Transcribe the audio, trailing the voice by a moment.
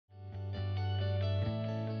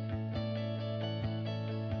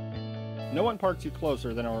No one parks you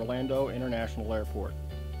closer than Orlando International Airport.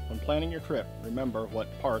 When planning your trip, remember what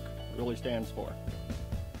PARK really stands for.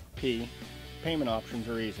 P. Payment options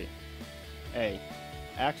are easy. A.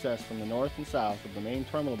 Access from the north and south of the main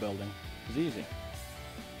terminal building is easy.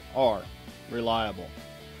 R. Reliable.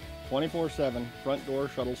 24/7 front door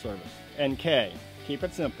shuttle service. And K. Keep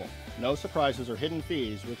it simple. No surprises or hidden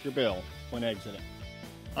fees with your bill when exiting.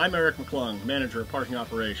 I'm Eric McClung, Manager of Parking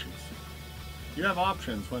Operations. You have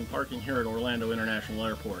options when parking here at Orlando International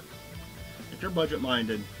Airport. If you're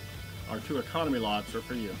budget-minded, our two economy lots are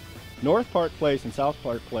for you. North Park Place and South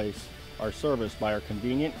Park Place are serviced by our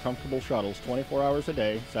convenient, comfortable shuttles 24 hours a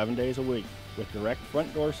day, 7 days a week, with direct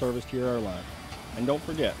front door service to your airline. And don't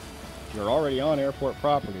forget, you're already on airport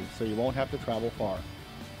property, so you won't have to travel far.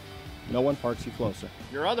 No one parks you closer.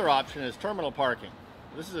 Your other option is terminal parking.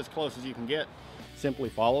 This is as close as you can get. Simply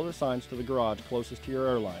follow the signs to the garage closest to your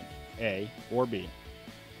airline, A or B.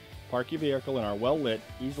 Park your vehicle in our well-lit,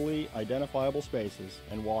 easily identifiable spaces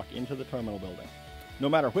and walk into the terminal building. No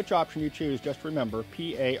matter which option you choose, just remember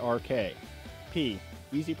PARK. P,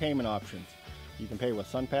 easy payment options. You can pay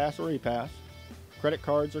with SunPass or ePass, credit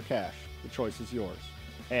cards or cash. The choice is yours.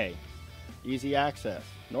 A, easy access.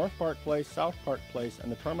 North Park Place, South Park Place,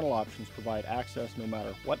 and the terminal options provide access no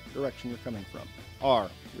matter what direction you're coming from. R,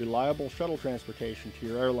 reliable shuttle transportation to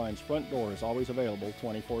your airline's front door is always available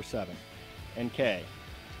 24/7. And K,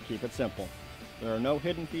 keep it simple. There are no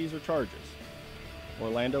hidden fees or charges.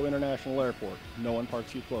 Orlando International Airport, no one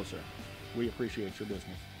parks you closer. We appreciate your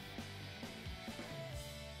business.